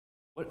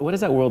What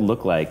does that world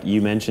look like?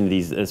 You mentioned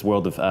this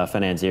world of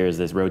financiers,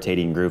 this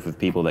rotating group of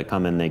people that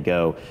come and they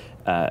go.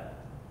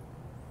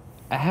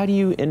 How do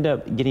you end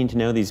up getting to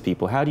know these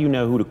people? How do you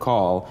know who to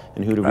call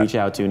and who to reach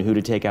out to and who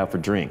to take out for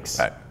drinks?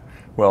 Right.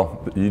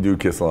 Well, you do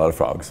kiss a lot of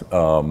frogs,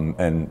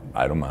 and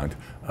I don't mind.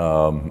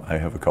 I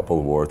have a couple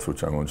of warts,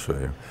 which I won't show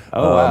you.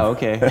 Oh, wow,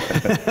 okay.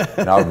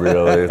 Not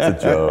really, it's a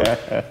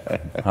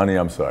joke. Honey,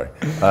 I'm sorry.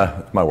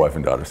 My wife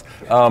and daughters.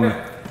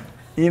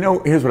 You know,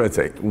 here's what I'd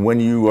say. When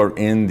you are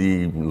in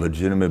the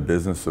legitimate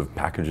business of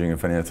packaging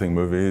and financing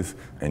movies,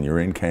 and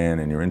you're in Cannes,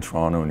 and you're in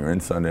Toronto, and you're in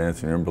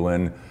Sundance, and you're in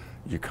Berlin,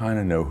 you kind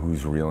of know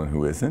who's real and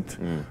who isn't.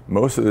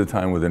 Most of the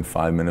time, within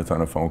 5 minutes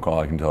on a phone call,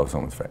 I can tell if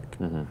someone's fake.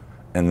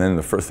 And then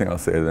the first thing I'll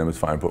say to them is,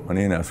 fine, put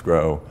money in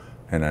escrow,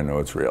 and I know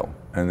it's real.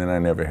 And then I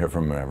never hear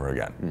from them ever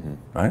again,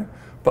 right?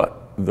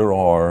 But there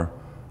are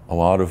a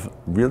lot of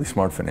really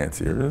smart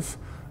financiers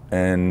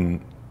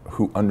and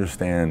who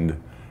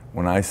understand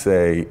when I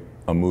say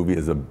a movie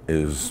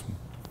is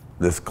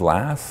this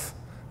glass,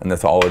 and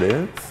that's all it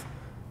is,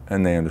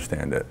 and they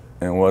understand it.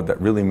 And what that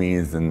really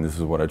means, and this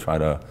is what I try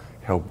to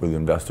help with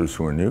investors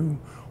who are new,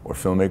 or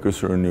filmmakers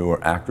who are new,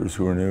 or actors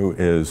who are new,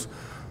 is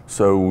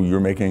so you're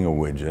making a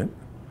widget,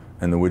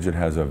 and the widget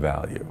has a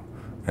value.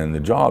 And the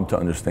job to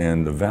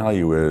understand the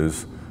value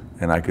is,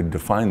 and I could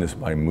define this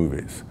by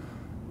movies,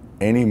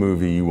 any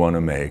movie you want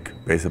to make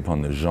based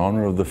upon the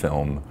genre of the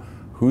film,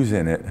 who's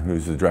in it,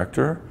 who's the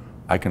director,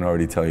 I can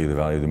already tell you the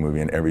value of the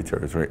movie in every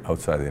territory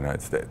outside of the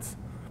United States.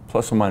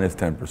 Plus or minus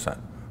 10%,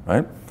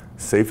 right?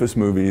 Safest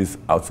movies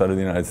outside of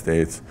the United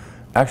States,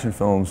 action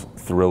films,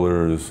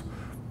 thrillers,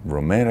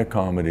 romantic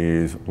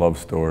comedies, love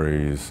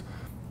stories,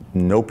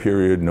 no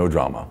period, no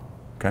drama,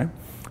 okay?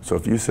 So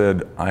if you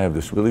said, I have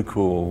this really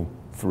cool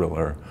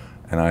thriller,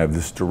 and I have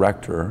this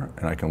director,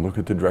 and I can look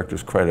at the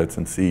director's credits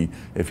and see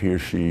if he or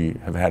she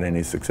have had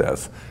any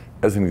success.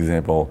 As an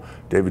example,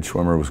 David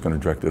Schwimmer was going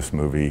to direct this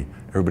movie.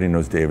 Everybody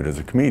knows David as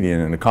a comedian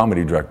and a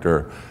comedy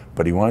director,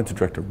 but he wanted to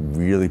direct a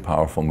really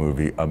powerful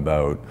movie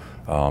about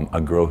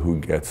a girl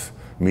who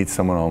meets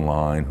someone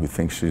online who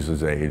thinks she's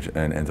his age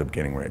and ends up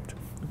getting raped.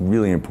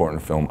 Really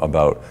important film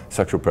about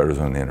sexual predators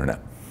on the internet.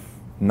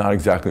 Not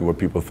exactly what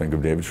people think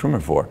of David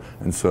Schwimmer for.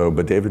 And so,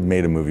 but David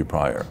made a movie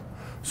prior.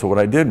 So what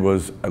I did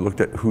was I looked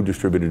at who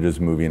distributed his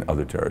movie in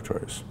other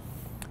territories,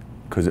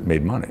 because it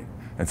made money.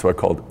 And so I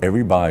called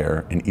every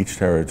buyer in each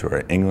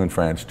territory, England,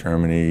 France,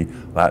 Germany,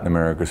 Latin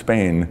America,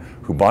 Spain,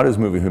 who bought his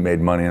movie, who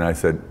made money, and I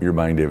said, you're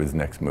buying David's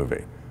next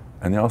movie.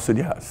 And they all said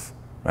yes,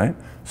 right?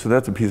 So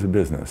that's a piece of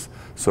business.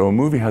 So a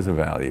movie has a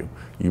value.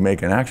 You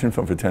make an action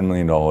film for $10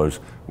 million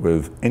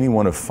with any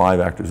one of 5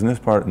 actors in this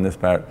part, in this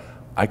part,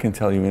 I can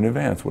tell you in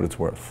advance what it's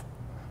worth.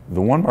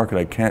 The one market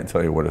I can't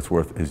tell you what it's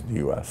worth is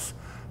the US,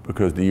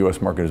 because the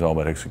US market is all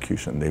about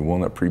execution. They will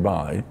not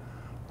pre-buy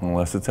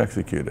unless it's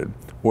executed.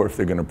 Or if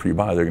they're going to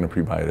pre-buy, they're going to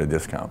pre-buy at a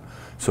discount.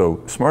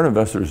 So smart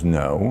investors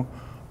know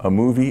a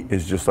movie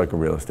is just like a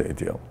real estate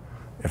deal.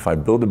 If I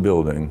build a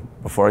building,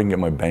 before I can get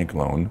my bank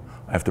loan,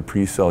 I have to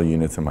pre-sell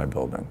units in my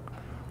building.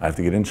 I have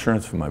to get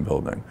insurance for my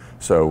building.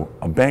 So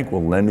a bank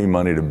will lend me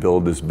money to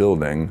build this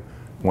building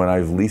when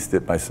I've leased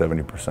it by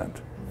 70%.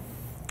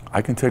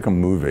 I can take a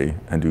movie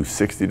and do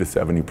 60 to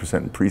 70%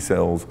 in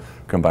pre-sales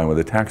combined with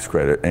a tax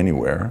credit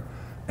anywhere,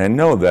 and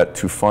know that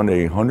to fund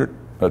a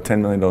 $10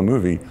 million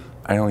movie,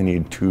 I only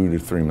need $2 to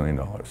 $3 million.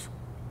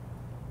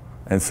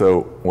 And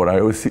so what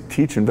I always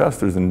teach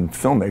investors and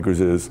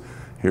filmmakers is,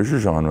 here's your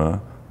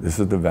genre, this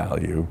is the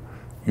value,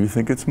 you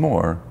think it's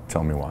more,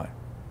 tell me why.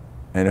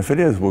 And if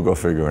it is, we'll go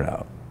figure it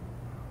out.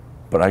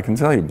 But I can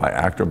tell you by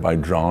actor, by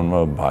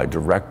genre, by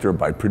director,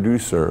 by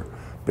producer,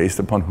 based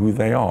upon who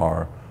they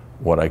are,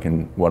 what I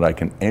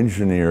can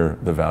engineer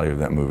the value of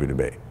that movie to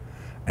be.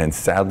 And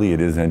sadly, it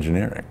is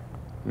engineering.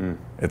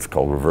 It's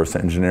called reverse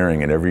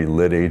engineering, and every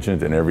lit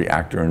agent and every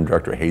actor and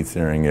director hates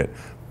hearing it,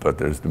 but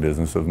there's the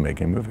business of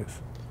making movies.